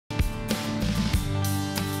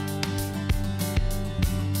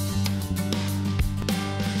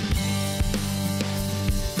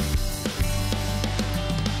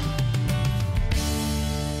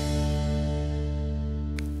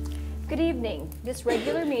evening. This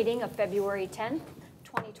regular meeting of February 10th,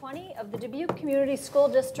 2020 of the Dubuque Community School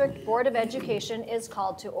District Board of Education is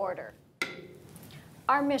called to order.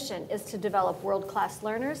 Our mission is to develop world-class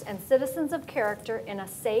learners and citizens of character in a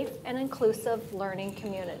safe and inclusive learning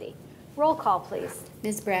community. Roll call, please.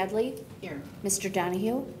 Ms. Bradley? Here. Mr.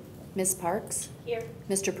 Donahue? Ms. Parks? Here.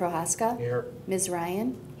 Mr. Prohaska? Here. Ms.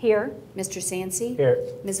 Ryan? Here. Mr. Sansey? Here.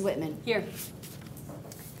 Ms. Whitman? Here.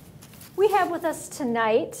 We have with us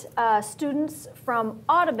tonight students from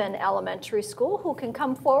Audubon Elementary School who can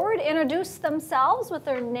come forward, introduce themselves with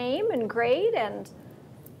their name and grade, and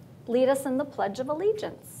lead us in the Pledge of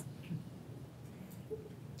Allegiance.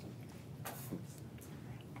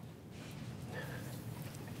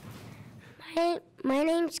 My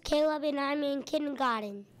name's Caleb and I'm in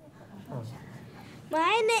kindergarten.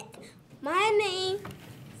 My name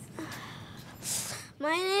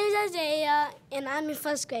is Isaiah and I'm in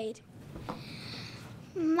first grade.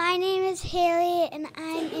 My name is Haley and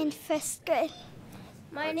I'm in first grade.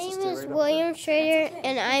 My name is William Schrader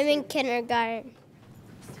and I'm in kindergarten.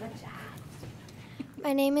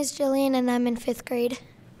 My name is Jillian and I'm in fifth grade.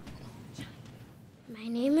 My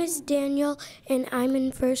name is Daniel and I'm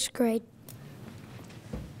in first grade.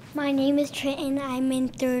 My name is Trent and I'm in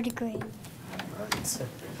third grade.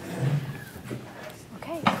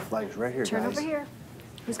 Okay, Flag's right here, turn guys. over here.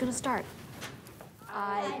 Who's going to start?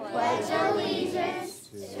 I pledge allegiance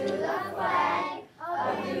to the flag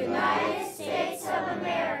of the United States of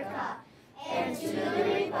America and to the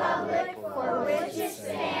republic for which it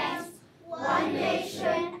stands, one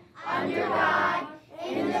nation, under God,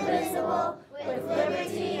 indivisible, with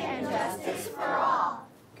liberty and justice for all.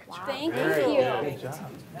 Thank you. Good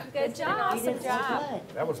job. Good job. Awesome job.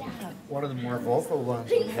 That was one of the more vocal ones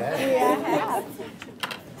we had. Yeah.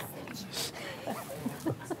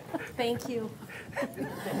 Thank you.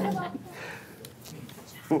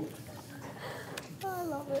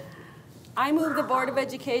 I move the Board of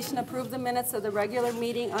Education approve the minutes of the regular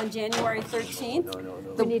meeting on January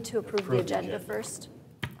 13th. We need to approve the agenda first.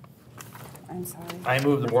 I'm sorry. I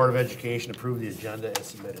move the Board of Education approve the agenda as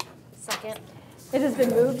submitted. Second. It has been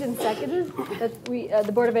moved and seconded that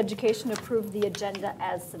the Board of Education approve the agenda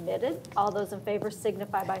as submitted. All those in favor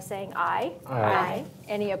signify by saying aye. Aye.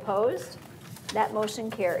 Any opposed? That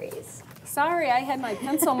motion carries. Sorry, I had my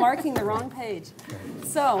pencil marking the wrong page.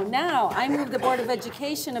 So now I move the Board of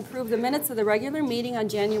Education approve the minutes of the regular meeting on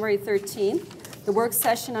January 13th, the work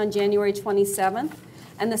session on January 27th,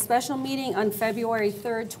 and the special meeting on February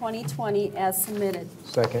 3rd, 2020 as submitted.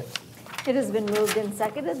 Second. It has been moved and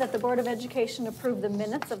seconded that the Board of Education approve the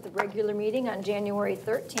minutes of the regular meeting on January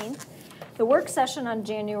 13th, the work session on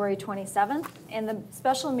January 27th, and the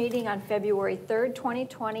special meeting on February 3rd,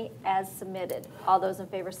 2020 as submitted. All those in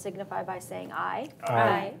favor signify by saying aye.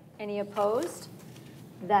 Aye. Any opposed?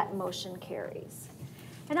 That motion carries.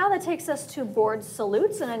 And now that takes us to board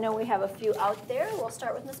salutes, and I know we have a few out there. We'll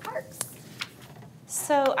start with Ms. Parks.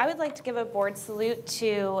 So I would like to give a board salute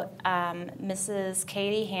to Mrs.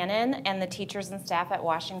 Katie Hannon and the teachers and staff at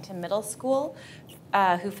Washington Middle School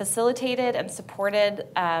who facilitated and supported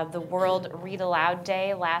the World Read Aloud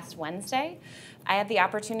Day last Wednesday. I had the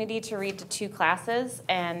opportunity to read to 2 classes,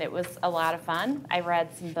 and it was a lot of fun. I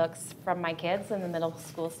read some books from my kids, and the middle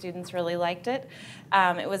school students really liked it.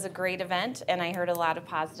 It was a great event, and I heard a lot of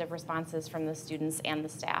positive responses from the students and the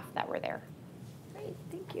staff that were there. Great,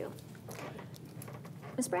 thank you.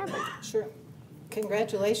 Ms. Bradley. Sure.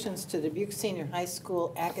 Congratulations to the Dubuque Senior High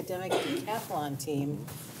School Academic Decathlon team.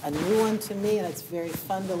 A new one to me, and it's very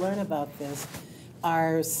fun to learn about this.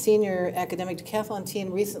 Our senior academic decathlon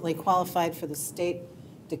team recently qualified for the state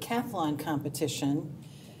decathlon competition.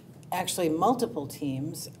 Actually, multiple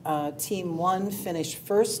teams. Team 1 finished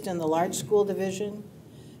first in the large school division.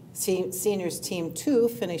 Seniors Team 2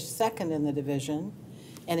 finished second in the division.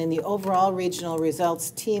 And in the overall regional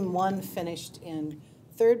results, Team 1 finished in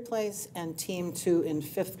 3rd place and Team 2 in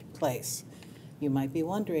 5th place. You might be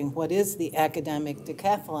wondering, what is the academic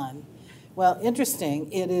decathlon? Well,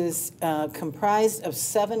 interesting, it is comprised of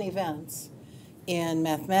 7 events in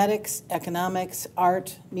mathematics, economics,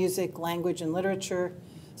 art, music, language and literature,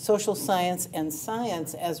 social science and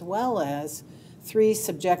science, as well as 3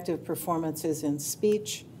 subjective performances in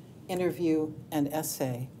speech, interview, and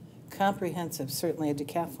essay. Comprehensive, certainly a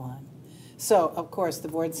decathlon. So, of course, the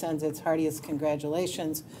board sends its heartiest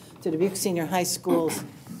congratulations to Dubuque Senior High School's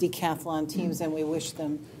decathlon teams, and we wish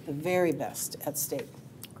them the very best at state.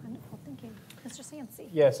 Wonderful, thank you. Mr. Sansey.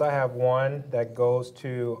 Yes, I have one that goes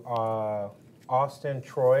to Austin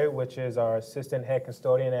Troy, which is our assistant head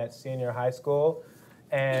custodian at senior high school.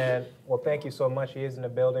 And, well, thank you so much. He is in the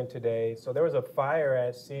building today. So there was a fire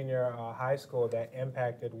at Senior High School that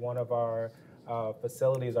impacted one of our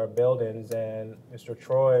facilities, our buildings, and Mr.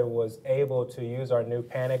 Troy was able to use our new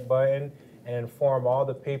panic button and inform all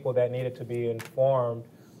the people that needed to be informed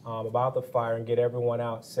about the fire and get everyone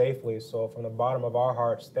out safely. So from the bottom of our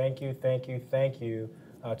hearts, thank you, thank you, thank you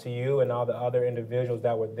to you and all the other individuals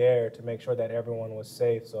that were there to make sure that everyone was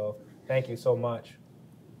safe. So thank you so much.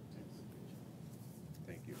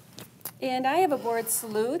 Thank you. And I have a board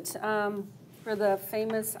salute for the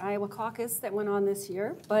famous Iowa caucus that went on this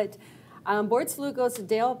year. But board salute goes to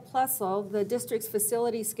Dale Plessel, the district's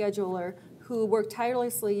facility scheduler, who worked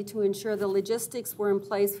tirelessly to ensure the logistics were in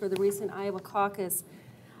place for the recent Iowa caucus.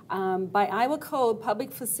 By Iowa code,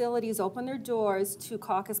 public facilities open their doors to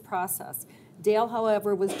caucus process. Dale,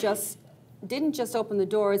 however, didn't just open the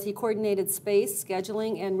doors, he coordinated space,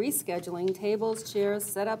 scheduling, and rescheduling, tables, chairs,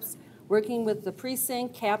 setups, working with the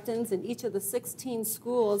precinct captains in each of the 16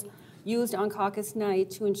 schools used on caucus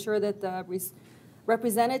night to ensure that the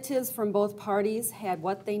representatives from both parties had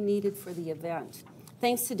what they needed for the event.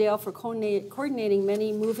 Thanks to Dale for coordinating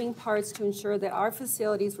many moving parts to ensure that our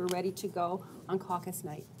facilities were ready to go on caucus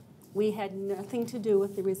night. We had nothing to do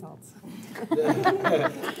with the results.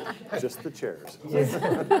 Just the chairs.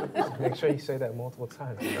 Make sure you say that multiple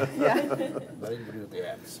times. Nothing to do with the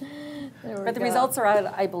apps. But the results are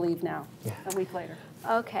out, I believe, now, a week later.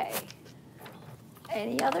 Okay.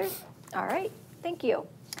 Any others? All right, thank you.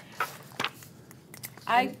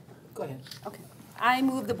 Go ahead. Okay. I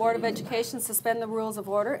move the Board of Education suspend the rules of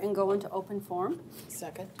order and go into open forum.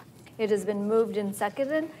 Second. It has been moved and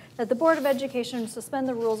seconded that the Board of Education suspend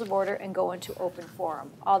the rules of order and go into open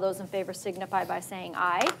forum. All those in favor signify by saying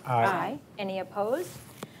aye. Aye. Any opposed?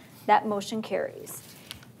 That motion carries.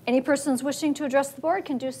 Any persons wishing to address the board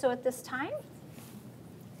can do so at this time.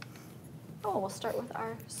 Oh, we'll start with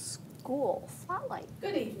our school spotlight.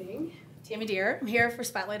 Good evening. Tammy Deere. I'm here for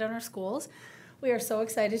Spotlight on Our Schools. We are so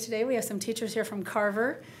excited today. We have some teachers here from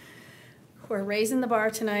Carver who are raising the bar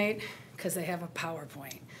tonight because they have a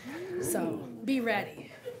PowerPoint. So be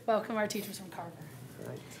ready. Welcome our teachers from Carver.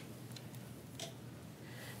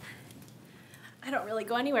 I don't really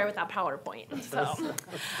go anywhere without PowerPoint. So,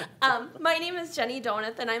 my name is Jenny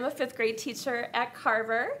Donath, and I'm a 5th grade teacher at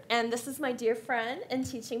Carver. And this is my dear friend and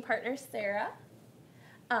teaching partner, Sarah.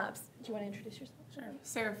 Do you want to introduce yourself? Sure.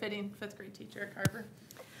 Sarah Fitting, 5th grade teacher at Carver.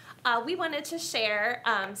 We wanted to share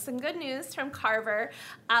some good news from Carver.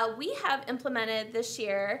 We have implemented this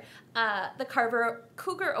year the Carver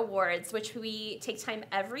Cougar Awards, which we take time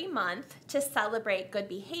every month to celebrate good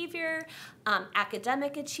behavior,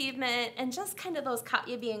 academic achievement, and just kind of those caught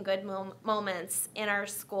you being good moments in our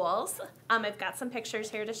schools. I've got some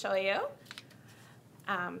pictures here to show you.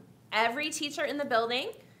 Every teacher in the building,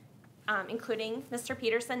 including Mr.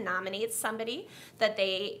 Peterson, nominates somebody that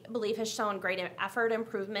they believe has shown great effort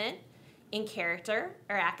improvement in character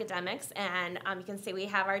or academics. And you can see we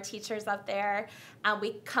have our teachers up there.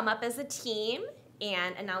 We come up as a team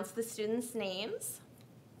and announce the students' names.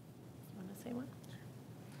 You want to say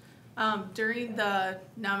one? During the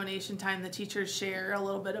nomination time, the teachers share a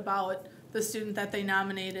little bit about the student that they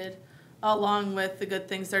nominated, along with the good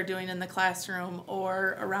things they're doing in the classroom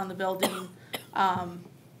or around the building.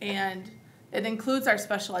 And it includes our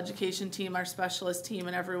special education team, our specialist team,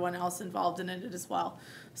 and everyone else involved in it as well.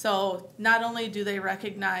 So not only do they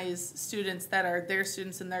recognize students that are their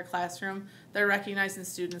students in their classroom, they're recognizing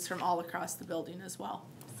students from all across the building as well.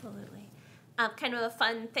 Absolutely. Kind of a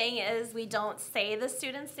fun thing is we don't say the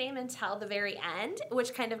student's name until the very end,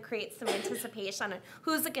 which kind of creates some anticipation on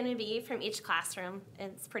who's it going to be from each classroom.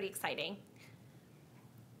 It's pretty exciting.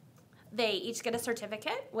 They each get a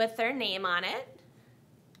certificate with their name on it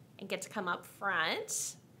and get to come up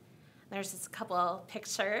front. There's just a couple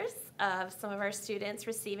pictures of some of our students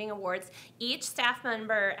receiving awards. Each staff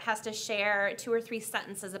member has to share 2 or 3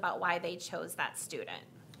 sentences about why they chose that student.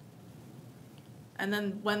 And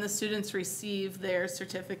then when the students receive their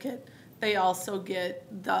certificate, they also get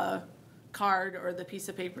the card or the piece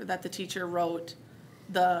of paper that the teacher wrote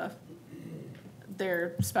the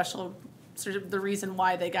reason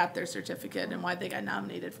why they got their certificate and why they got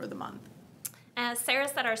nominated for the month. As Sarah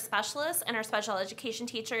said, our specialists and our special education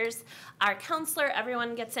teachers, our counselor,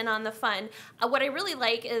 everyone gets in on the fun. What I really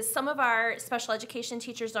like is some of our special education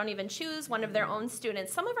teachers don't even choose one of their own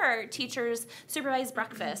students. Some of our teachers supervise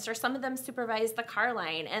breakfast, or some of them supervise the car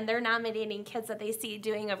line, and they're nominating kids that they see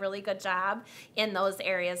doing a really good job in those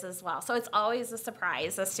areas as well. So it's always a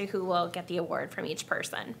surprise as to who will get the award from each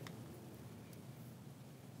person.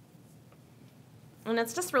 And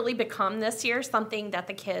it's just really become this year something that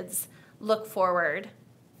the kids look forward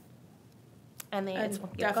And And go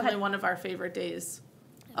definitely ahead. one of our favorite days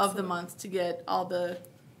of the month to get all the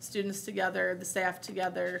students together, the staff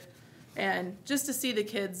together, and just to see the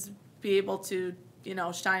kids be able to, you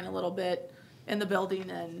know, shine a little bit in the building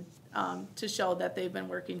and to show that they've been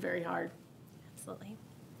working very hard. Absolutely.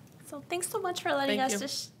 So thanks so much for letting Thank us you.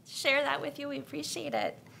 just share that with you. We appreciate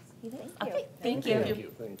it. Thank you. Okay, thank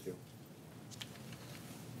you. Thank you.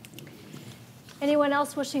 Anyone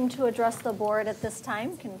else wishing to address the board at this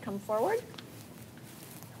time can come forward.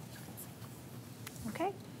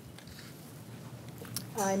 Okay.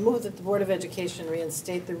 I move that the Board of Education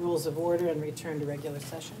reinstate the rules of order and return to regular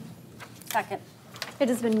session. Second. It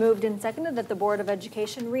has been moved and seconded that the Board of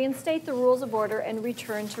Education reinstate the rules of order and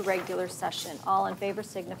return to regular session. All in favor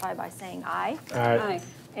signify by saying aye. Aye.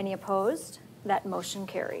 Any opposed? That motion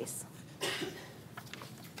carries.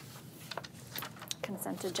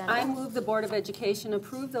 Consent agenda. I move the Board of Education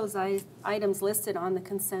approve those items listed on the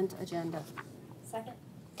consent agenda. Second.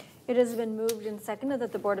 It has been moved and seconded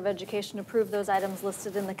that the Board of Education approve those items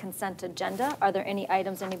listed in the consent agenda. Are there any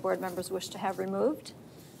items any board members wish to have removed?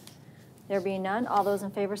 There being none, all those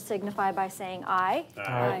in favor signify by saying aye.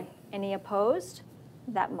 Aye. Any opposed?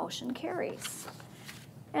 That motion carries.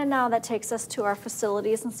 And now that takes us to our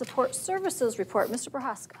Facilities and Support Services report. Mr.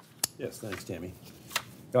 Prohaska. Yes, thanks, Tammy.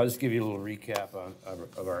 I'll just give you a little recap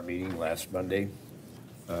of our meeting last Monday.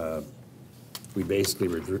 We basically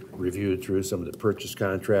reviewed through some of the purchase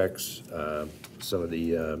contracts, some of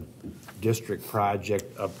the district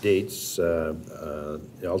project updates,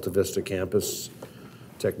 the Alta Vista campus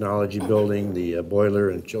technology building, the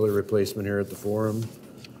boiler and chiller replacement here at the forum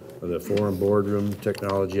boardroom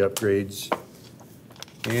technology upgrades,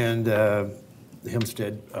 and the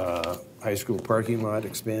Hempstead High School parking lot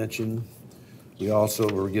expansion. We also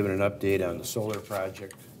were given an update on the solar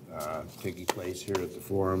project taking place here at the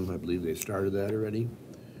forum. I believe they started that already.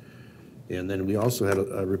 And then we also had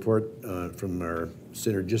a report from our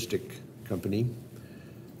Synergistic company,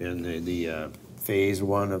 and the phase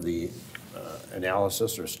one of the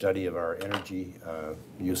analysis or study of our energy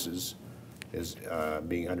uses is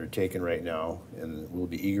being undertaken right now, and we'll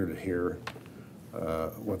be eager to hear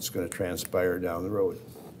what's going to transpire down the road.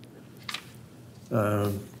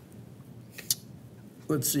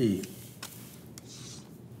 Let's see.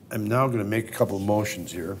 I'm now going to make a couple of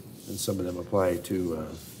motions here, and some of them apply to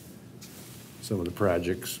some of the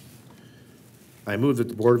projects. I move that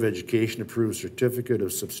the Board of Education approve certificate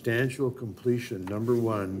of substantial completion number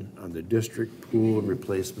 1 on the district pool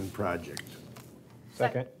replacement project.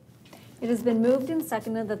 Second. It has been moved and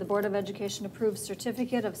seconded that the Board of Education approves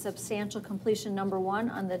certificate of substantial completion number 1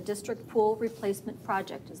 on the district pool replacement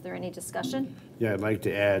project. Is there any discussion? Yeah, I'd like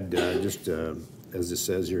to add, just as it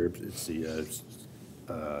says here, it's the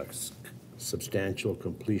substantial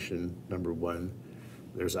completion number 1.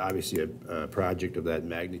 There's obviously a project of that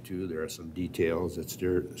magnitude. There are some details that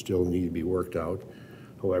still need to be worked out.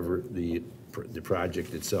 However, the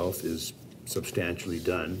project itself is substantially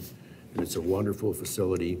done. And it's a wonderful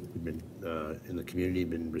facility. We've been, in the community,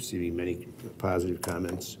 been receiving many positive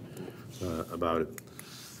comments about it.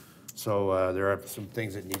 So there are some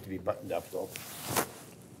things that need to be buttoned up, though.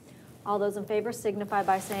 All those in favor signify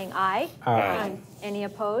by saying aye. Aye. Any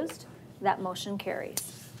opposed? That motion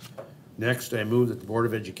carries. Next, I move that the Board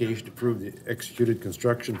of Education approve the executed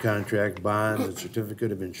construction contract, bond, and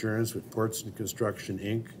certificate of insurance with Portson Construction,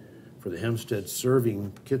 Inc. for the Hempstead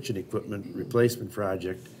Serving Kitchen Equipment Replacement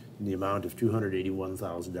Project in the amount of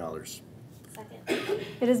 $281,000.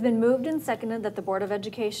 It has been moved and seconded that the Board of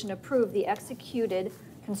Education approve the executed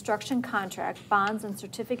construction contract, bonds, and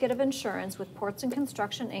certificate of insurance with Portson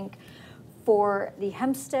Construction, Inc. for the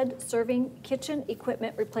Hempstead Serving Kitchen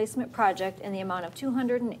Equipment Replacement Project in the amount of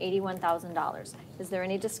 $281,000. Is there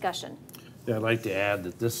any discussion? Yeah, I'd like to add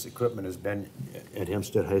that this equipment has been at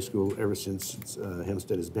Hempstead High School ever since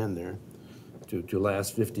Hempstead has been there. To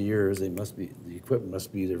last 50 years, the equipment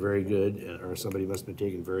must be either very good or somebody must have been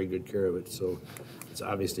taking very good care of it. So it's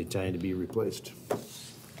obviously time to be replaced.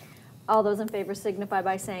 All those in favor signify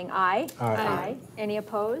by saying aye. Aye. Any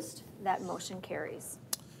opposed? That motion carries.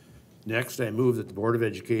 Next, I move that the Board of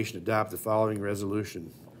Education adopt the following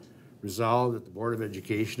resolution. Resolved that the Board of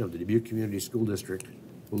Education of the Dubuque Community School District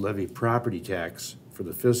will levy property tax for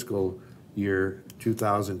the fiscal year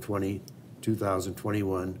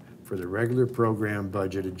 2020-2021 for the regular program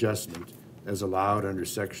budget adjustment as allowed under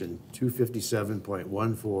Section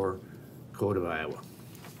 257.14 Code of Iowa.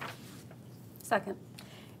 Second.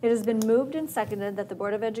 It has been moved and seconded that the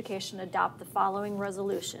Board of Education adopt the following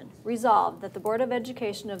resolution. Resolved that the Board of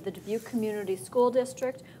Education of the Dubuque Community School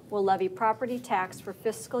District will levy property tax for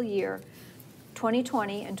fiscal year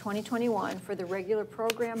 2020 and 2021 for the regular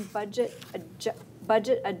program budget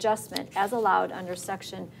adjustment as allowed under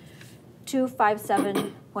Section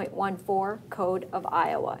 257.14 Code of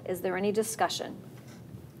Iowa. Is there any discussion?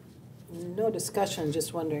 No discussion,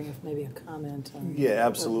 just wondering if maybe a comment on. Yeah,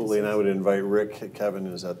 absolutely, and I would invite Rick. Kevin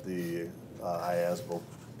is at the IASBO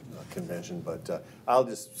convention, but I'll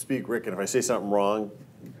just speak, Rick, and if I say something wrong,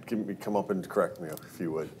 come up and correct me if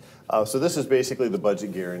you would. So this is basically the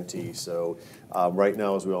budget guarantee. So right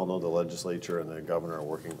now, as we all know, the legislature and the governor are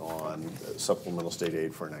working on supplemental state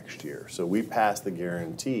aid for next year. So we passed the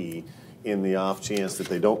guarantee in the off chance that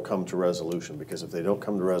they don't come to resolution, because if they don't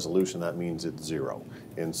come to resolution, that means it's zero.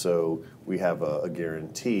 And so we have a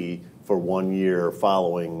guarantee for 1 year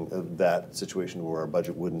following that situation where our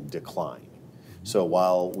budget wouldn't decline. So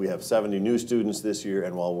while we have 70 new students this year,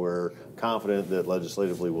 and while we're confident that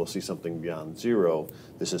legislatively we'll see something beyond zero,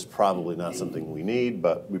 this is probably not something we need,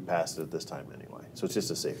 but we passed it at this time anyway. So it's just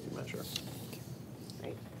a safety measure.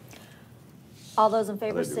 Great. All those in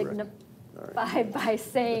favor signify by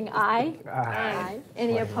saying aye. Aye.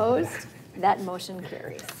 Any opposed? That motion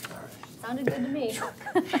carries. Sounded good to me.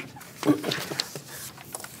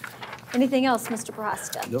 Anything else, Mr.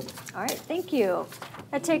 Prohaska? Nope. All right, thank you.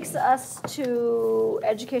 That takes us to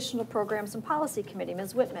Educational Programs and Policy Committee.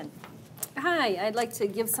 Ms. Whitman. Hi, I'd like to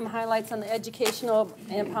give some highlights on the Educational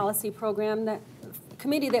and Policy Program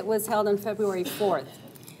committee that was held on February 4th.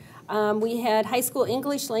 We had high school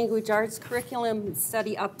English language arts curriculum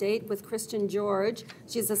study update with Kristen George.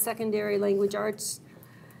 She's a secondary language arts,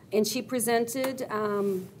 and she presented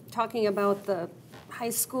talking about the high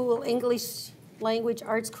school English language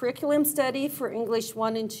arts curriculum study for English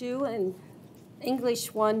 1 and 2 and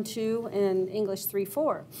English 1, 2, and English 3,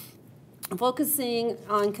 4, focusing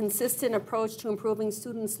on consistent approach to improving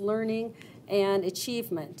students' learning and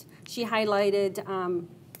achievement. She highlighted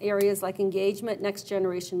areas like engagement, next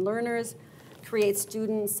generation learners, create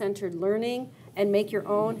student-centered learning, and make your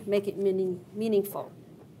own, make it meaningful.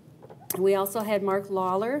 We also had Mark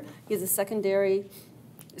Lawler. He's a secondary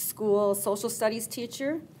school social studies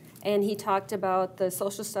teacher, and he talked about the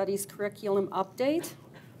social studies curriculum update.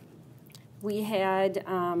 We had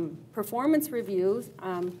performance reviews.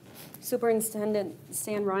 Superintendent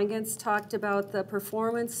Stan Reingens talked about the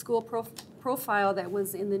performance school profile that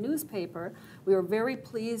was in the newspaper. We were very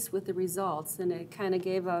pleased with the results, and it kind of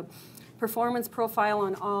gave a performance profile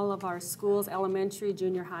on all of our schools, elementary,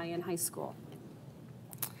 junior high, and high school.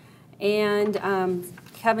 And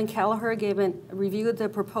Kevin Kelleher reviewed the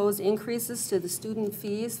proposed increases to the student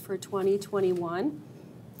fees for 2021,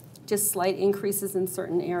 just slight increases in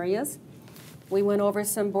certain areas. We went over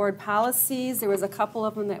some board policies. There was a couple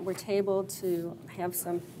of them that were tabled to have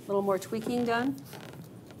some little more tweaking done.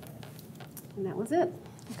 And that was it.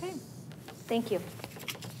 Okay, thank you.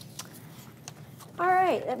 All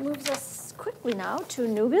right, that moves us quickly now to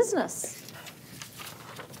new business.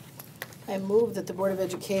 I move that the Board of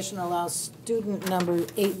Education allow student number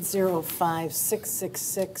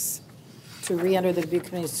 805666 to re-enter the Dubuque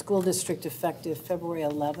Community School District effective February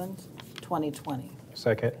 11th, 2020.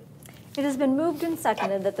 Second. It has been moved and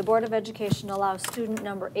seconded that the Board of Education allow student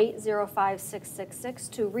number 805666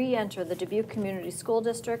 to re-enter the Dubuque Community School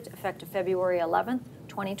District effective February 11th,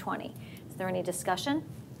 2020. Is there any discussion?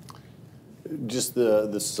 Just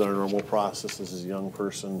this is our normal process. This is a young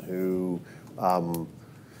person who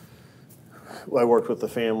I worked with the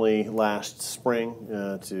family last spring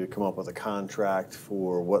to come up with a contract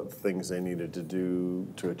for what things they needed to do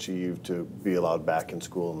to achieve to be allowed back in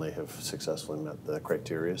school, and they have successfully met the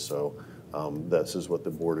criteria. So this is what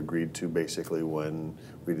the board agreed to basically when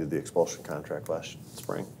we did the expulsion contract last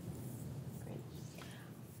spring.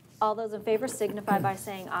 All those in favor signify by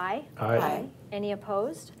saying aye. Aye. Aye. Any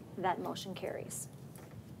opposed? That motion carries.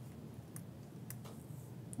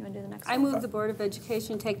 You want to do the next one? I move the Board of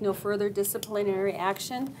Education take no further disciplinary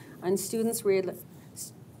action on students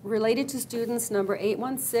related to students number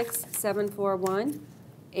 816741,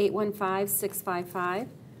 815655,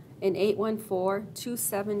 and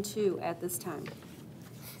 814272 at this time.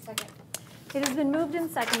 Second. It has been moved and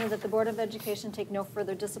seconded that the Board of Education take no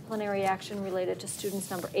further disciplinary action related to students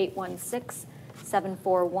number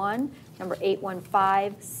 816741, number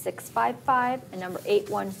 815655, and number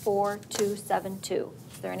 814272.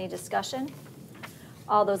 Is there any discussion?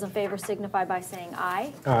 All those in favor signify by saying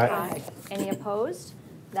aye. Aye. Aye. Any opposed?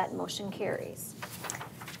 That motion carries.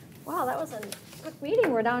 Wow, that was a quick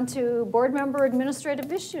meeting. We're down to board member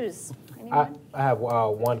administrative issues. Anyone? I have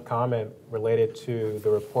one comment related to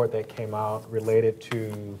the report that came out related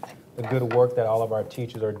to the good work that all of our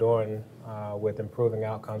teachers are doing with improving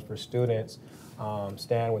outcomes for students.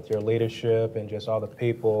 Stan, with your leadership and just all the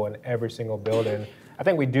people in every single building. I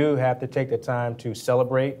think we do have to take the time to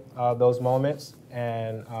celebrate those moments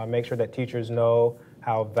and make sure that teachers know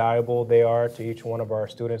how valuable they are to each one of our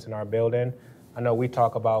students in our building. I know we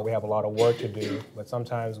talk about we have a lot of work to do, but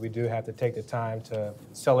sometimes we do have to take the time to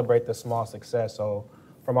celebrate the small success. So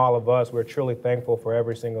from all of us, we're truly thankful for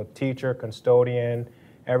every single teacher, custodian,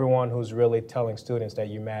 everyone who's really telling students that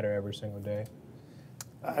you matter every single day.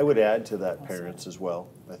 I would add to that parents as well.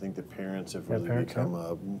 I think the parents have really become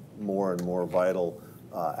a more and more vital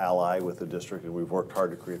ally with the district, and we've worked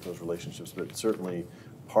hard to create those relationships, but certainly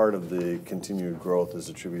part of the continued growth is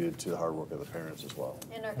attributed to the hard work of the parents as well.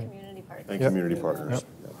 And our community partners. And community partners.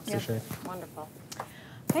 Yep. Wonderful.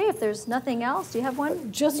 Okay, if there's nothing else, do you have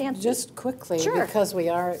one? Just quickly, Sure. because we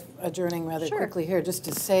are adjourning rather Sure. quickly here, just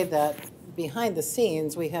to say that behind the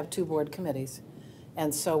scenes, we have 2 board committees.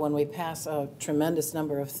 And so when we pass a tremendous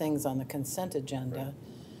number of things on the consent agenda,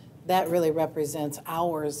 that really represents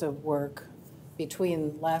hours of work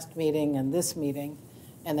between last meeting and this meeting,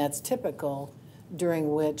 and that's typical,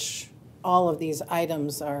 during which all of these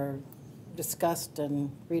items are discussed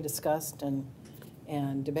and rediscussed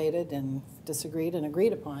and debated and disagreed and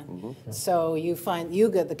agreed upon. So you find,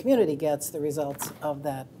 the community gets the results of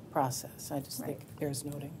that process. I just think bears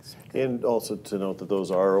noting. And also to note that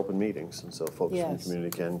those are open meetings, and so folks from the Yes. community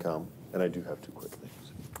can come. And I do have 2 quick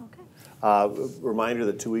things. Okay. Reminder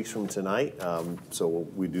that 2 weeks from tonight, so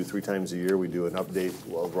we do 3 times a year, we do an update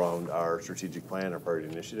around our strategic plan, our priority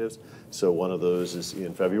initiatives. So one of those is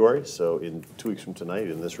in February. So in 2 weeks from tonight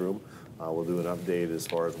in this room, we'll do an update as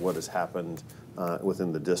far as what has happened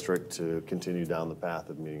within the district to continue down the path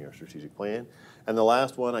of meeting our strategic plan. And the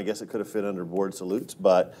last one, I guess it could have fit under board salutes,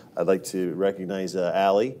 but I'd like to recognize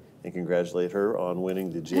Allie and congratulate her on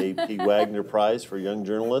winning the J.P. Wagner Prize for Young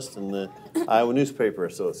Journalists in the Iowa Newspaper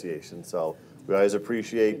Association. So we always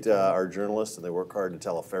appreciate our journalists, and they work hard to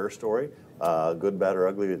tell a fair story, good, bad, or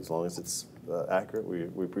ugly, as long as it's accurate.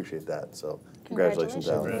 We appreciate that. So congratulations,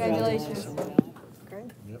 Allie. Congratulations.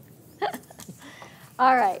 Great.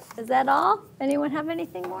 All right, is that all? Anyone have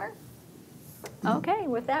anything more? Okay,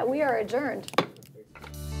 with that, we are adjourned.